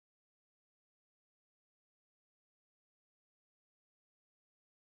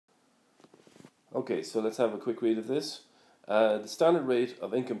Okay, so let's have a quick read of this. The standard rate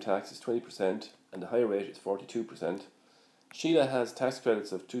of income tax is 20% and the higher rate is 42%. Sheila has tax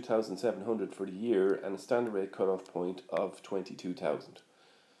credits of 2,700 for the year and a standard rate cut-off point of 22,000.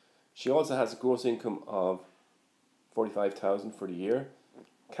 She also has a gross income of 45,000 for the year.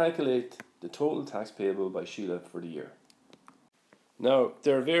 Calculate the total tax payable by Sheila for the year. Now,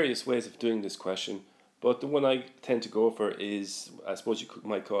 there are various ways of doing this question, but the one I tend to go for is, I suppose you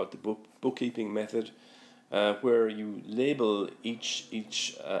might call it the bookkeeping method, where you label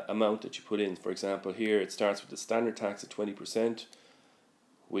each amount that you put in. For example, here it starts with the standard tax at 20%,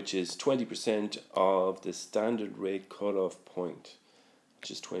 which is 20% of the standard rate cut-off point,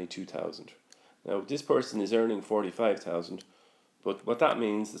 which is 22,000. Now, this person is earning 45,000, but what that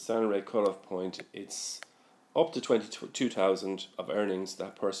means, the standard rate cut-off point, it's up to 22,000 of earnings.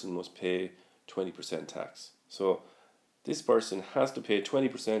 That person must pay 20% tax. So this person has to pay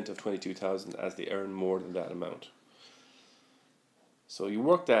 20% of 22,000 as they earn more than that amount. So you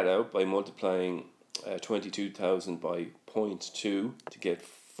work that out by multiplying 22,000 by 0.2 to get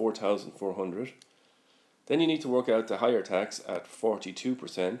 4,400. Then you need to work out the higher tax at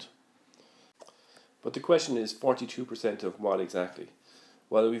 42%. But the question is 42% of what exactly?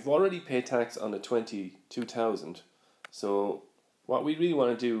 Well, we've already paid tax on the 22,000. So what we really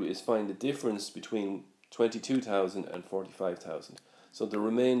want to do is find the difference between 22,000 and 45,000. So the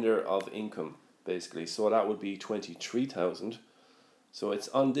remainder of income, basically. So that would be 23,000. So it's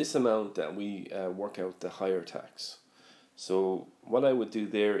on this amount that we work out the higher tax. So what I would do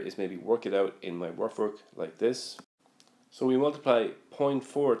there is maybe work it out in my workbook like this. So we multiply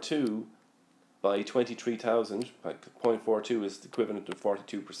 0.42 by 23,000. 0.42 is the equivalent of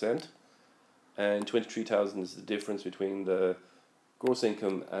 42%. And 23,000 is the difference between the gross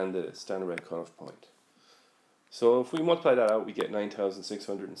income and the standard rate cut-off point. So if we multiply that out, we get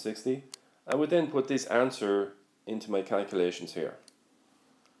 9,660. I would then put this answer into my calculations here.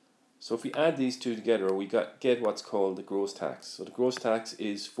 So if we add these two together, we get what's called the gross tax. So the gross tax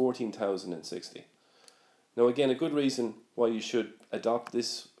is 14,060. Now again, a good reason why you should adopt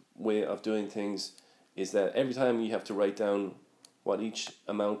this way of doing things is that every time you have to write down what each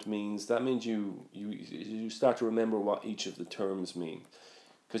amount means, that means you start to remember what each of the terms mean.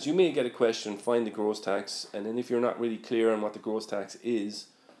 Because you may get a question, find the gross tax, and then if you're not really clear on what the gross tax is,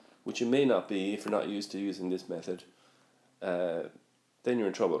 which you may not be if you're not used to using this method, then you're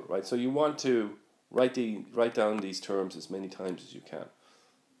in trouble, right? So you want to write down these terms as many times as you can.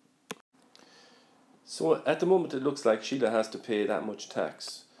 So at the moment it looks like Sheila has to pay that much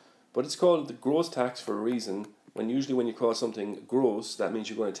tax, but it's called the gross tax for a reason. Usually when you call something gross, that means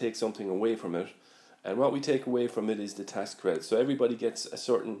you're going to take something away from it. And what we take away from it is the tax credit. So everybody gets a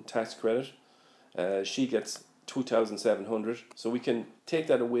certain tax credit. She gets 2,700. So we can take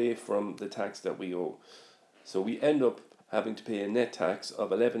that away from the tax that we owe. So we end up having to pay a net tax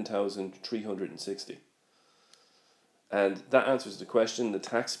of 11,360. And that answers the question. The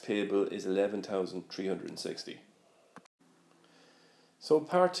tax payable is 11,360. So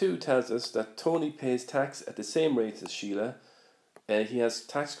part 2 tells us that Tony pays tax at the same rate as Sheila. He has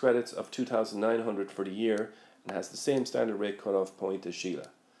tax credits of 2,900 for the year and has the same standard rate cut-off point as Sheila.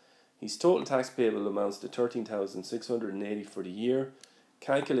 His total tax payable amounts to 13,680 for the year.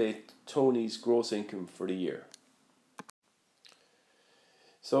 Calculate Tony's gross income for the year.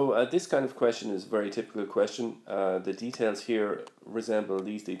 So this kind of question is a very typical question. The details here resemble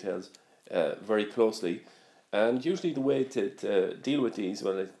these details very closely. And usually the way to deal with these,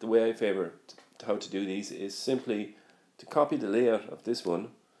 well, the way I favour how to do these is simply to copy the layout of this one,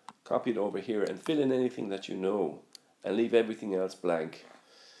 copy it over here and fill in anything that you know and leave everything else blank.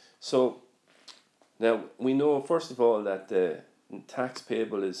 So now we know first of all that the tax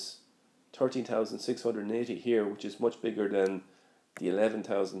payable is 13,680 here, which is much bigger than the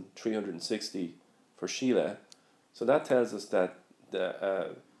 11,360 for Sheila. So that tells us that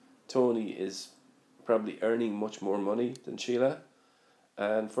Tony is probably earning much more money than Sheila,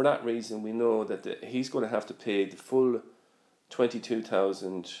 and for that reason we know that he's going to have to pay the full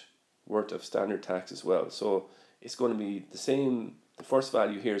 22,000 worth of standard tax as well. So it's going to be the same. The first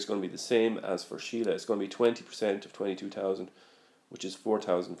value here is going to be the same as for Sheila. It's going to be 20% of 22,000, which is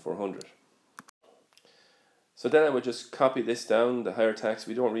 4,400. So then I would just copy this down, the higher tax.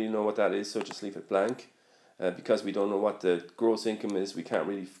 We don't really know what that is, so just leave it blank. Because we don't know what the gross income is, we can't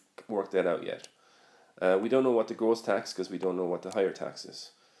really work that out yet. We don't know what the gross tax, because we don't know what the higher tax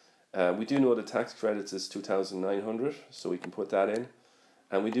is. We do know the tax credits is 2,900, so we can put that in.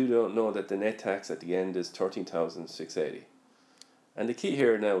 And we don't know that the net tax at the end is 13,680. And the key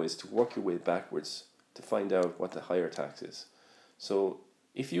here now is to work your way backwards to find out what the higher tax is. So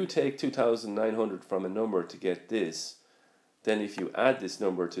If you take 2,900 from a number to get this, then if you add this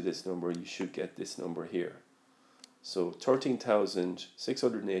number to this number, you should get this number here. So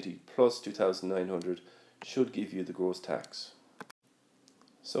 13,680 plus 2,900 should give you the gross tax.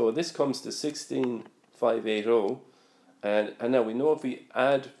 So this comes to 16,580, and now we know if we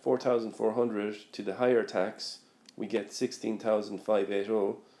add 4,400 to the higher tax, we get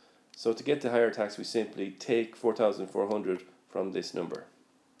 16,580. So to get the higher tax, we simply take 4,400 from this number.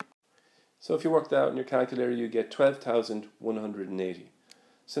 So if you work that out in your calculator, you get 12,180.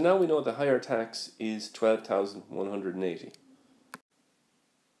 So now we know the higher tax is 12,180.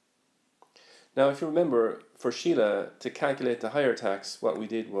 Now if you remember, for Sheila, to calculate the higher tax, what we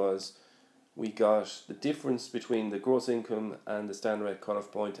did was we got the difference between the gross income and the standard rate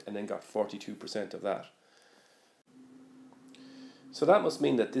cut-off point, and then got 42% of that. So that must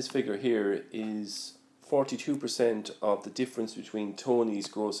mean that this figure here is 42% of the difference between Tony's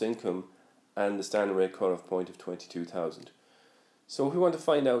gross income and the standard rate cut-off point of 22,000. So if we want to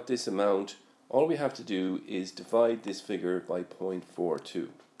find out this amount, all we have to do is divide this figure by 0.42.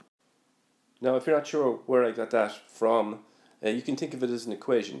 Now if you're not sure where I got that from, you can think of it as an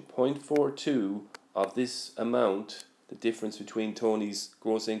equation. 0.42 of this amount, the difference between Tony's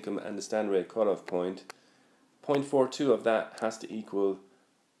gross income and the standard rate cut-off point, 0.42 of that has to equal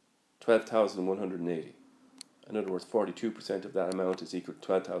 12,180. In other words, 42% of that amount is equal to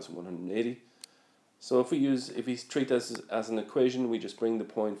 12,180. So if we treat this as an equation, we just bring the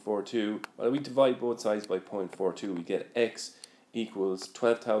 0.42, well, we divide both sides by 0.42, we get x equals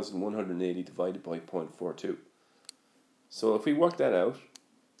 12,180 divided by 0.42. So if we work that out,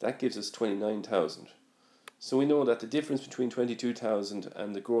 that gives us 29,000. So we know that the difference between 22,000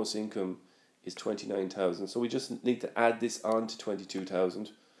 and the gross income is 29,000. So we just need to add this on to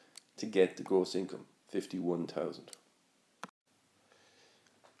 22,000 to get the gross income, 51,000.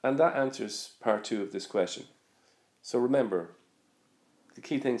 And that answers part 2 of this question. So remember, the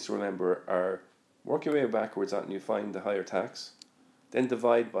key things to remember are work your way backwards until you find the higher tax, then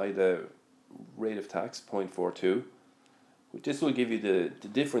divide by the rate of tax, 0.42. This will give you the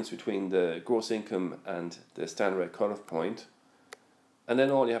difference between the gross income and the standard rate cut-off point. And then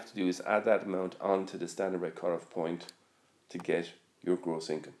all you have to do is add that amount onto the standard rate cut-off point to get your gross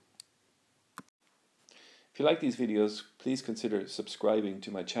income. If you like these videos, please consider subscribing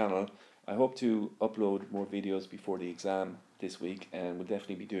to my channel. I hope to upload more videos before the exam this week, and we'll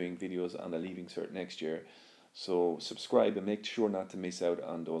definitely be doing videos on the Leaving Cert next year. So subscribe and make sure not to miss out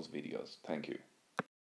on those videos. Thank you.